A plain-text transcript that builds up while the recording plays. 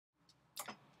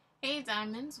Hey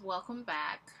Diamonds, welcome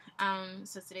back.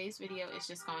 So today's video is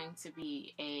just going to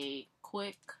be a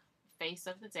quick face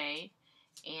of the day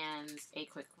and a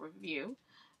quick review.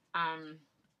 Um,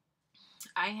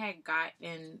 I had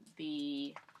gotten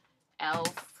the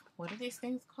E.L.F, what are these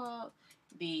things called?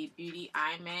 The beauty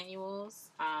eye manuals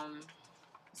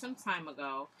some time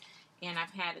ago, and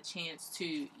I've had a chance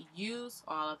to use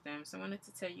all of them. So I wanted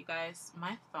to tell you guys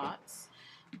my thoughts,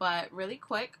 but really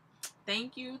quick,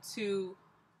 thank you to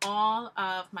all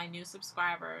of my new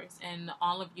subscribers and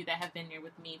all of you that have been there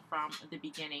with me from the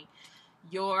beginning.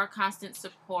 Your constant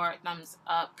support, thumbs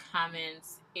up,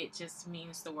 comments, it just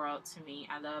means the world to me.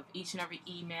 I love each and every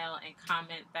email and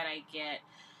comment that I get.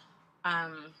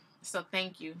 um, so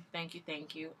thank you, thank you,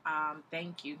 thank you,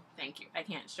 thank you, thank you. I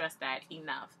can't stress that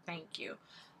enough. Thank you.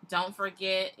 Don't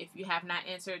forget, if you have not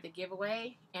entered the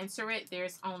giveaway, enter it.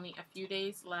 There's only a few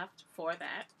days left for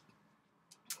that.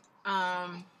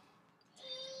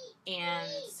 And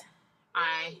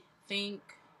I think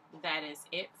that is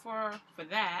it for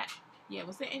that. Yeah,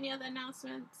 was there any other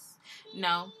announcements?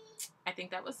 No, I think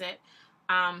that was it.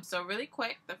 So really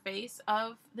quick, the face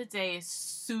of the day is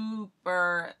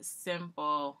super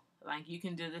simple. Like, you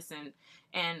can do this in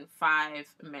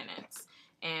 5 minutes.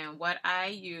 And what I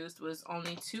used was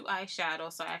only 2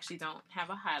 eyeshadows, so I actually don't have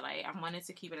a highlight. I wanted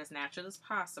to keep it as natural as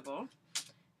possible.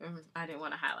 I didn't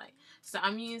want to highlight. So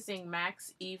I'm using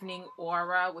MAC's Evening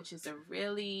Aura, which is a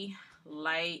really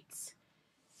light,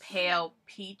 pale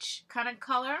peach kind of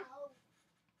color.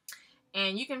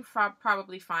 And you can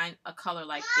probably find a color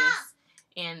like this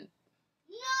in...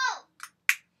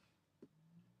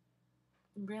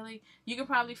 Really? You can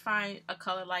probably find a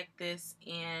color like this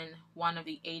in one of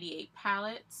the 88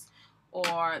 palettes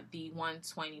or the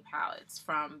 120 palettes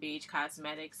from BH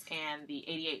Cosmetics and the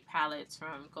 88 palettes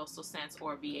from Coastal Scents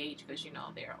or BH, because you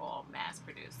know they're all mass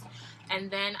produced.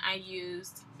 And then I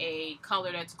used a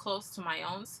color that's close to my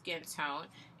own skin tone,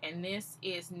 and this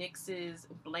is NYX's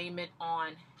Blame It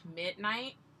On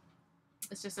Midnight.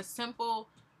 It's just a simple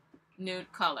nude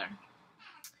color.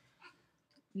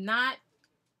 Not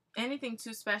anything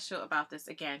too special about this.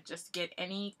 Again, just get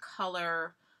any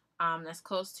color that's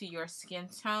close to your skin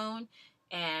tone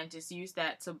and just use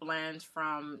that to blend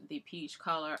from the peach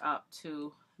color up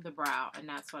to the brow, and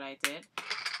that's what I did.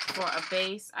 For a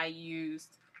base, I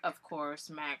used, of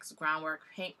course, MAC's Groundwork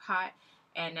Paint Pot,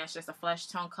 and that's just a flesh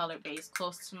tone colored base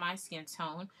close to my skin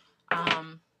tone.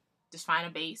 Just find a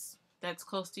base that's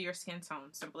close to your skin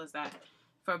tone. Simple as that.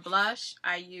 For blush,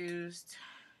 I used,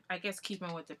 I guess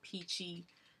keeping with the peachy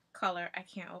color, I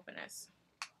can't open this.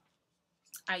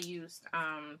 I used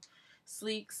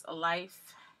Sleek's Life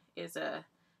is a...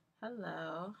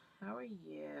 Hello, how are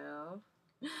you?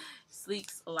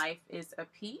 Sleek's Life is a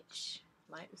Peach.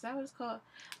 Life, is that what it's called?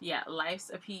 Yeah,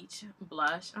 Life's a Peach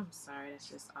blush. I'm sorry, that's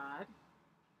just odd.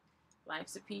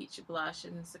 Life's a Peach blush,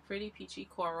 and it's a pretty peachy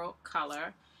coral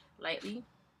color, lightly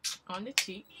on the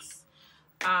cheeks.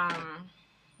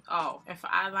 Oh, and for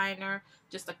eyeliner,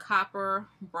 just a copper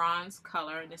bronze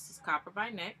color, and this is Copper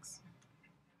by NYX.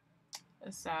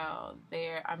 So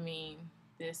there, I mean,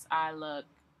 this eye look,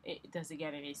 it doesn't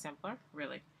get any simpler,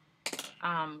 really.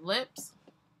 Lips,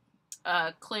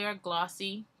 clear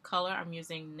glossy color. I'm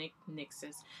using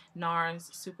NYX's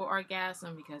NARS Super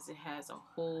Orgasm because it has a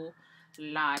whole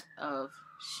lot of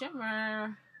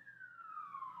shimmer.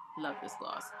 Love this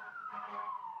gloss.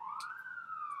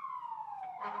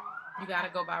 You gotta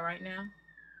go by right now.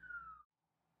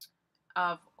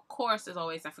 Of course, as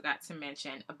always, I forgot to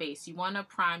mention a base. You want to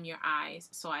prime your eyes,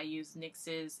 so I use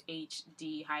NYX's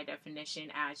HD High Definition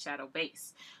Eyeshadow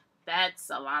Base. That's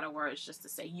a lot of words just to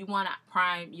say. You want to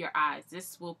prime your eyes.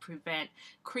 This will prevent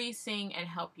creasing and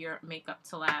help your makeup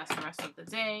to last the rest of the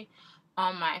day.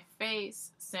 On my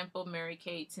face, simple Mary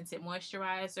Kay Tinted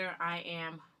Moisturizer. I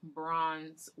am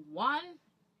Bronze 1.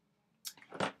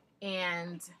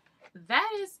 And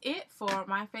that is it for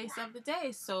my face of the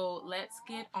day. So let's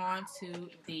get on to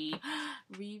the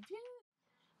review.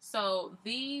 So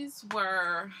these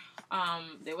were,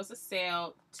 there was a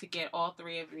sale to get all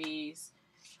 3 of these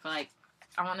for, like,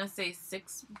 I want to say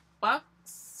 $6,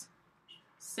 $6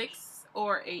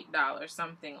 or $8,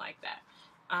 something like that.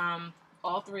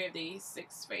 All 3 of these,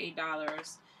 6 for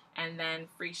 $8, and then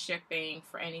free shipping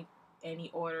for any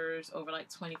orders over like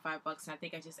 25 bucks. And I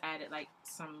think I just added like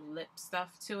some lip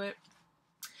stuff to it.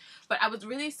 But I was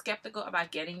really skeptical about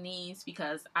getting these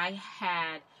because I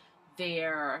had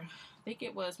their, I think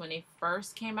it was when they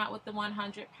first came out with the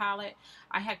 100 palette,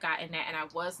 I had gotten that and I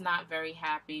was not very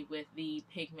happy with the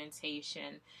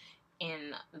pigmentation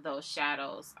in those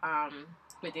shadows.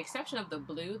 With the exception of the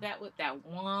blue, that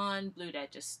one blue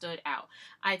that just stood out,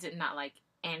 I did not like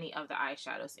any of the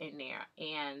eyeshadows in there.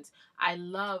 And I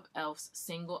love E.L.F's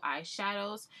single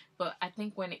eyeshadows, but I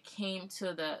think when it came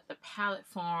to the palette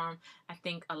form, I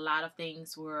think a lot of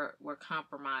things were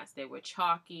compromised. They were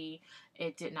chalky.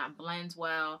 It did not blend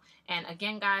well. And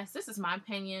again, guys, this is my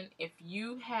opinion. If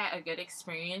you had a good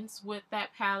experience with that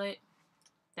palette,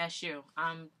 that's you.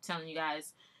 I'm telling you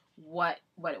guys what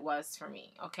it was for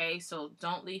me. Okay, so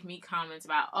don't leave me comments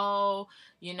about, oh,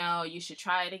 you know, you should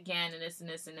try it again and this and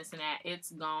this and this and that.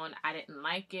 It's gone. I didn't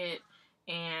like it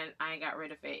and I got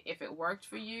rid of it. If it worked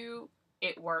for you,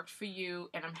 it worked for you,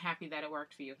 and I'm happy that it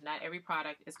worked for you. Not every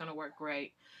product is going to work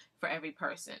great for every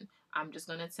person. I'm just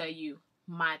going to tell you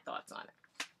my thoughts on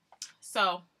it.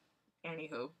 So,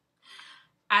 anywho,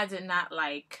 I did not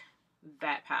like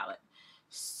that palette.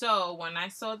 So when I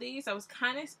saw these, I was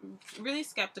kind of really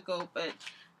skeptical, but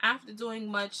after doing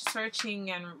much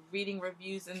searching and reading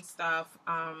reviews and stuff,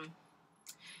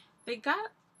 they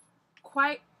got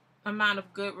quite amount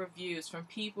of good reviews from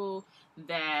people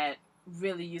that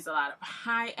really use a lot of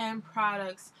high-end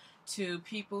products to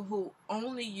people who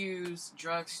only use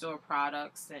drugstore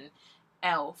products and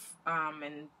E.L.F.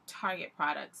 And Target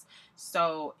products.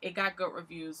 So it got good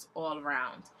reviews all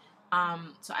around.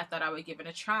 So I thought I would give it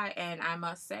a try, and I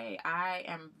must say I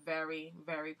am very,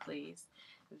 very pleased.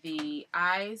 The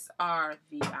eyes are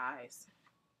the eyes.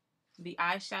 The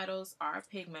eyeshadows are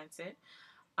pigmented.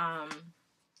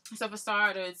 So for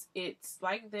starters, it's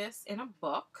like this in a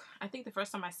book. I think the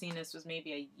first time I seen this was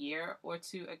maybe a year or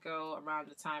two ago, around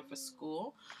the time for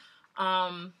school.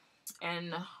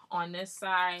 And on this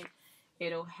side,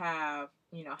 it'll have,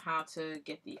 you know, how to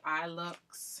get the eye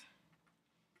looks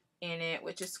in it,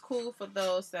 which is cool for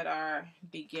those that are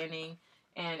beginning.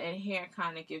 And in here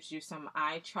kind of gives you some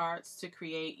eye charts to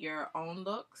create your own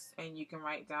looks, and you can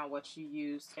write down what you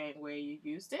used and where you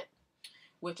used it,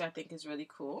 which I think is really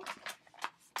cool.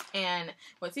 And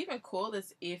what's even cool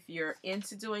is if you're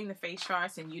into doing the face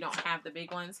charts and you don't have the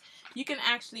big ones, you can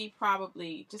actually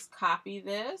probably just copy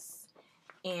this,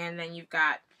 and then you've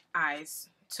got eyes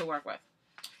to work with.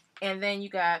 And then you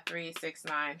got 3, 6,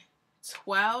 9,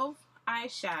 12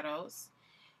 eyeshadows,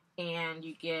 and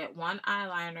you get one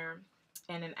eyeliner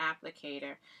and an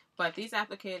applicator. But these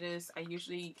applicators I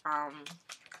usually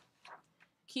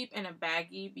keep in a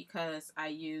baggie because I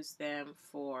use them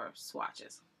for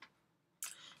swatches.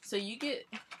 So you get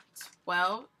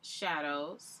 12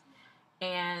 shadows,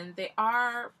 and they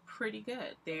are pretty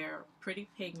good. They're pretty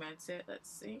pigmented. Let's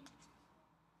see.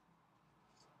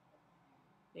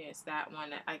 There's that one.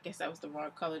 I guess that was the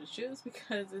wrong color to choose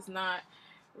because it's not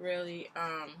really,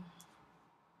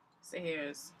 so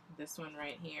here's this one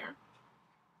right here.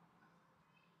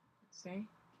 See?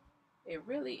 It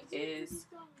really is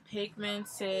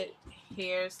pigmented.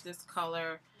 Here's this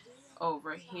color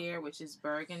over here, which is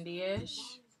burgundy-ish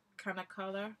kind of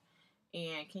color.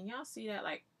 And can y'all see that?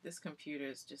 Like, this computer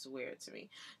is just weird to me.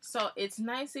 So it's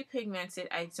nicely pigmented.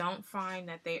 I don't find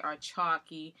that they are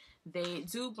chalky. They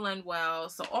do blend well.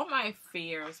 So all my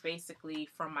fears basically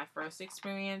from my first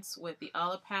experience with the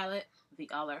other palette, the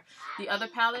other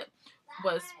palette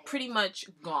was pretty much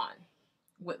gone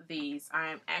with these.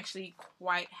 I'm actually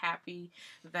quite happy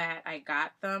that I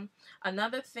got them.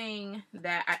 Another thing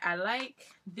that I like,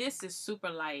 this is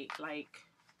super light, like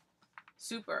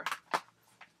super.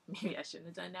 Maybe I shouldn't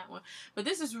have done that one. But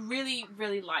this is really,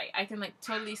 really light. I can like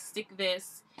totally stick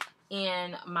this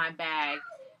in my bag,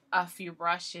 a few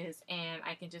brushes, and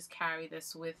I can just carry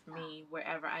this with me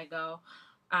wherever I go.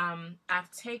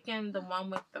 I've taken the one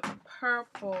with the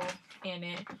purple in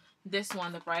it. This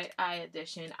one, the Bright Eye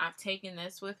Edition. I've taken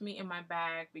this with me in my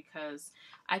bag because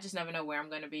I just never know where I'm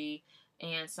going to be.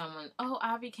 And someone, oh,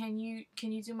 Avi, can you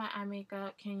do my eye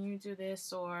makeup? Can you do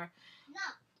this? Or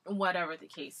no. Whatever the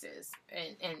case is.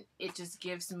 And it just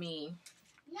gives me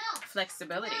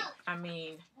flexibility. I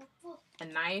mean, a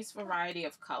nice variety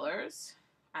of colors.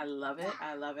 I love it.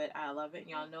 I love it. I love it.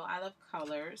 Y'all know I love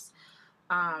colors.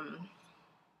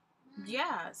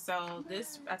 Yeah, so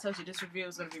this, I told you this review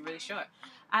is going to be really short.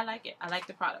 I like it. I like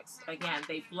the products. Again,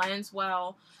 they blend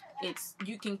well.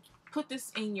 You can put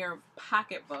this in your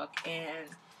pocketbook, and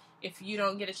if you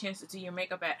don't get a chance to do your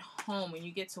makeup at home when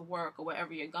you get to work or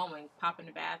wherever you're going, pop in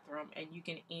the bathroom and you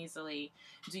can easily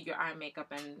do your eye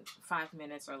makeup in 5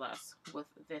 minutes or less with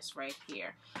this right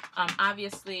here.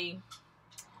 Obviously,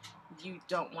 you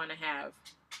don't want to have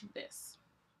this.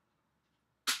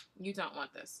 You don't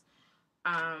want this.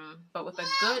 But with a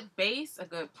good base, a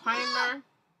good primer,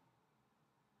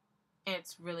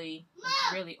 it's really,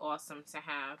 really awesome to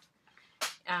have.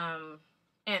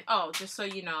 And oh, just so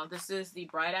you know, this is the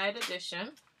Bright Eyed Edition.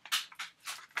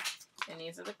 And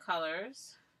these are the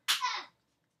colors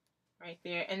right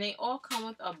there. And they all come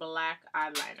with a black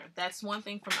eyeliner. That's one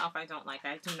thing from E.L.F. I don't like.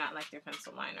 I do not like their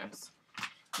pencil liners.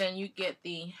 Then you get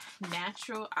the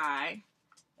Natural Eye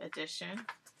edition.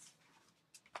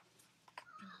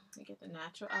 You get the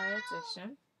Natural Eye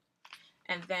edition.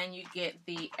 And then you get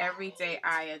the Everyday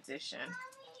Eye edition.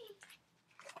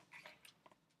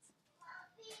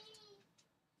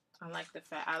 I like the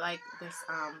fact I like this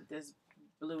this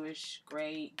bluish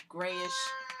grayish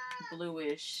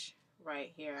bluish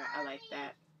right here. I like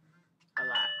that a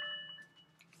lot.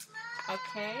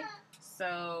 Okay,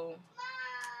 so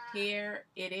here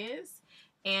it is,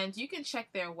 and you can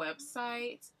check their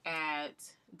website at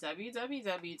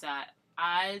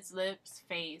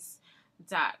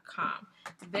www.eyeslipsface.com.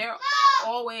 They're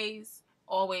always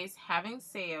having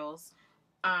sales.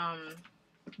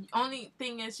 The only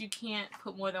thing is you can't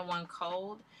put more than one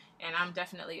code, and I'm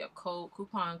definitely a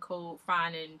coupon code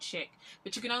finding chick,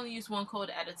 but you can only use one code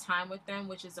at a time with them,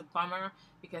 which is a bummer,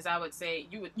 because I would say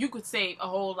you could save a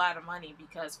whole lot of money,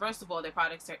 because first of all, their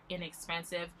products are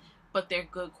inexpensive, but they're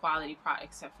good quality products,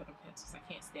 except for the pencils. I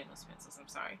can't stand those pencils, I'm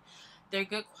sorry. They're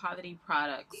good quality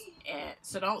products, and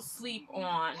so don't sleep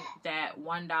on that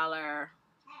 $1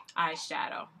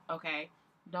 eyeshadow, okay?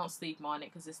 Don't sleep on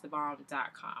it, because it's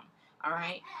thebomb.com. All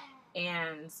right,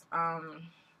 and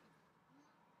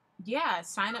yeah,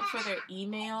 sign up for their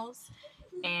emails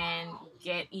and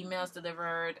get emails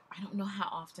delivered. I don't know how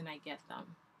often I get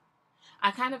them. I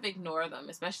kind of ignore them,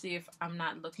 especially if I'm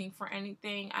not looking for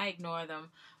anything. I ignore them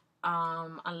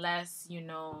unless, you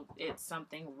know, it's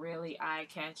something really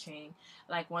eye-catching.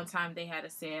 Like one time they had a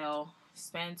sale,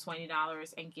 spend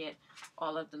 $20 and get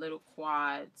all of the little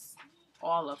quads,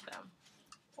 all of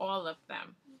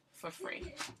them for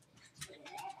free.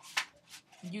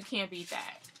 You can't beat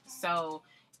that. So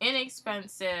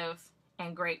inexpensive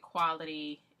and great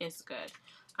quality is good.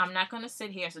 I'm not going to sit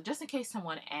here. So just in case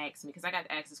someone asks me, because I got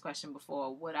asked this question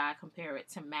before, would I compare it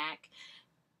to MAC?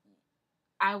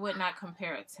 I would not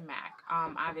compare it to MAC.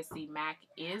 Obviously, MAC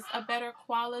is a better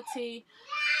quality,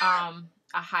 a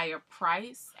higher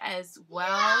price as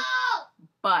well.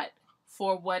 But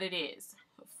for what it is,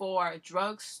 for a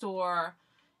drugstore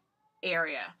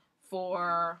area,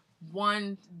 for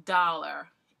 $1,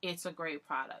 it's a great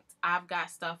product. I've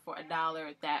got stuff for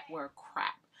 $1 that were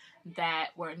crap, that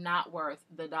were not worth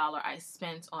the $1 I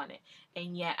spent on it,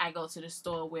 and yet I go to the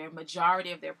store where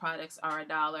majority of their products are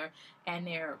 $1, and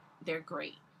they're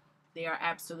great. They are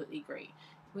absolutely great,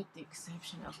 with the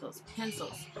exception of those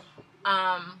pencils.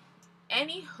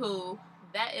 Anywho,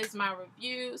 that is my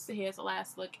review. So here's the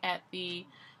last look at the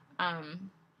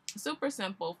super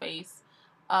simple face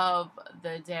of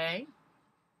the day.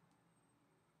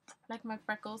 Like my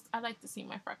freckles. I like to see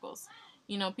my freckles.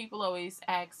 You know, people always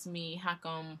ask me how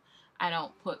come I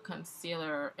don't put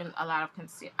concealer, a lot of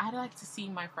concealer. I like to see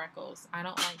my freckles. I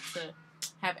don't like to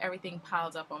have everything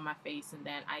piled up on my face and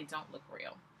then I don't look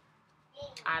real.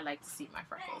 I like to see my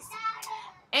freckles.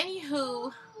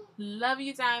 Anywho, love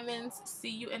you, diamonds. See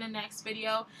you in the next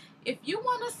video. If you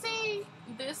want to see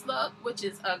this look, which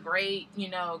is a great, you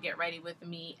know, get ready with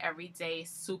me every day,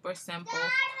 super simple,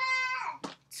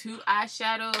 2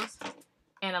 eyeshadows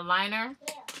and a liner,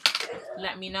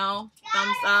 let me know.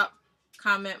 Thumbs up,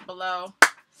 comment below.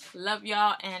 Love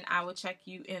y'all, and I will check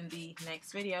you in the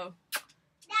next video.